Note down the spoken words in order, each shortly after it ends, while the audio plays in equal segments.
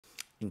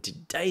In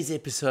today's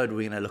episode,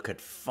 we're going to look at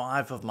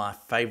 5 of my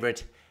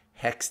favorite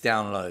HACS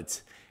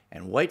downloads.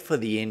 And wait for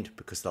the end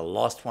because the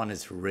last one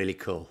is really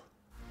cool.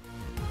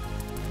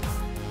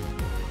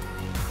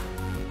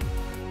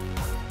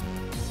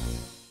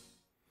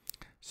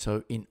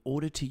 So in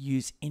order to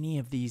use any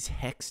of these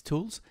HACS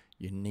tools,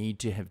 you need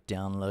to have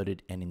downloaded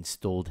and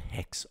installed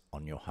HACS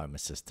on your Home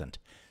Assistant.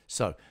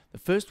 So the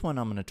first one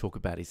I'm going to talk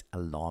about is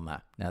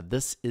Alarmo. Now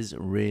this is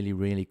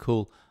really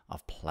cool.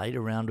 I've played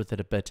around with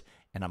it a bit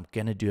and I'm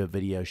going to do a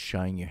video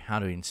showing you how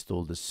to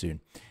install this soon.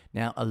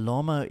 Now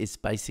Alarmo is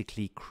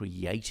basically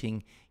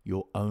creating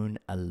your own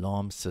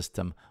alarm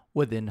system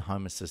within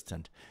Home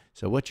Assistant.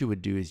 So what you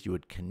would do is you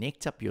would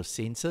connect up your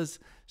sensors.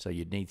 So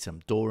you'd need some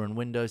door and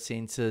window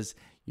sensors.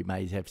 You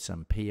may have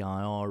some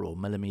PIR or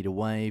millimeter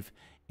wave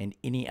and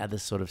any other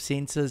sort of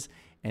sensors,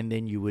 and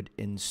then you would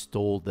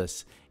install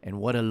this. And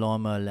what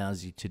Alarmo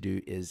allows you to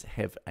do is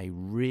have a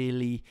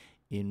really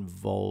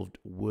involved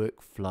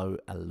workflow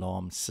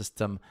alarm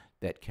system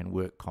that can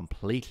work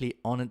completely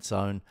on its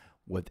own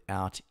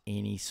without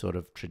any sort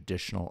of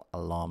traditional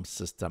alarm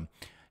system.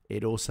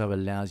 It also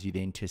allows you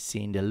then to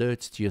send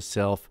alerts to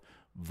yourself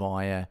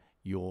via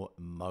your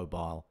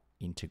mobile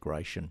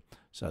integration.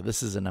 So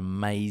this is an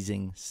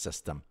amazing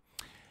system.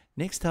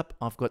 Next up,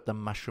 I've got the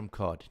Mushroom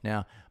card.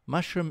 Now,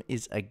 Mushroom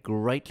is a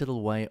great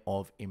little way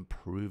of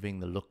improving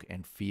the look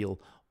and feel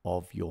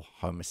of your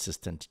Home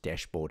Assistant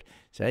dashboard.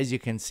 So as you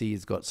can see,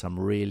 it's got some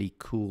really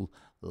cool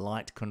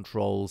light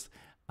controls.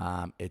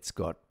 It's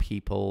got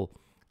people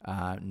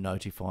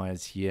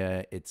notifiers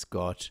here. It's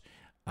got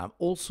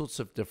all sorts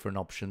of different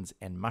options,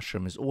 and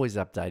Mushroom is always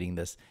updating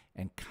this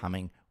and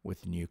coming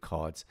with new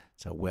cards.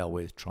 So well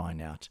worth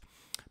trying out.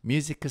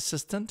 Music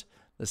Assistant.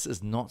 This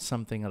is not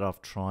something that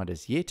I've tried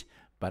as yet,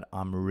 but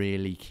I'm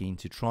really keen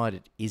to try it.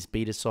 It is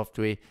beta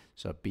software,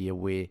 so be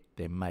aware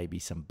there may be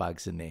some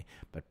bugs in there.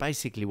 But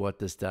basically what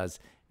this does,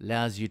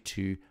 allows you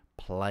to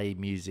play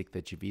music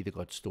that you've either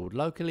got stored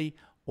locally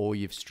or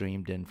you've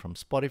streamed in from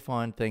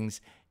Spotify and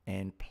things,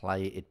 and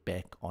play it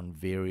back on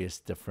various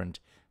different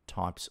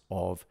types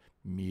of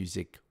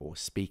music or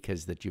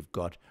speakers that you've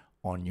got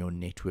on your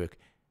network.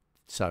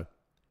 So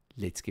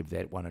let's give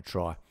that one a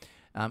try.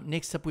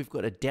 Next up, we've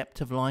got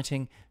adaptive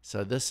lighting.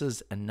 So this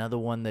is another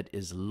one that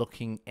is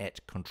looking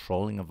at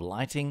controlling of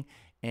lighting,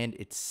 and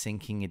it's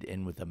syncing it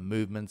in with the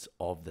movements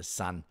of the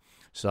sun.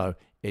 So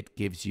it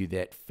gives you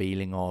that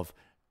feeling of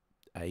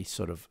a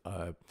sort of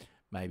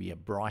maybe a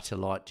brighter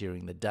light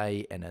during the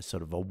day and a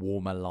sort of a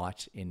warmer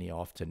light in the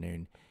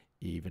afternoon,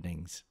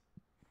 evenings.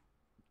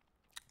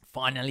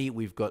 Finally,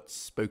 we've got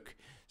Spook.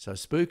 So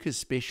Spook has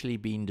specially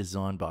been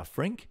designed by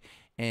Frink,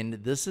 and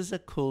this is a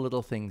cool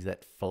little thing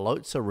that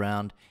floats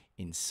around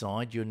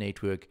inside your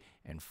network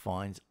and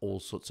finds all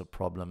sorts of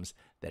problems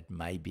that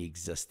may be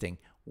existing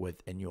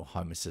within your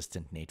Home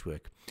Assistant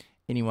network.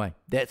 Anyway,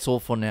 that's all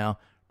for now.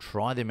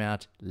 Try them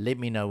out, let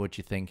me know what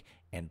you think,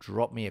 and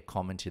drop me a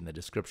comment in the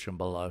description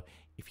below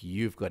if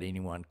you've got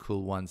any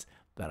cool ones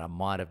that I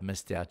might have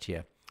missed out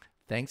here.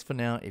 Thanks for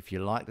now. If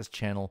you like this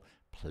channel,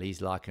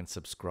 please like and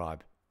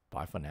subscribe.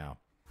 Bye for now.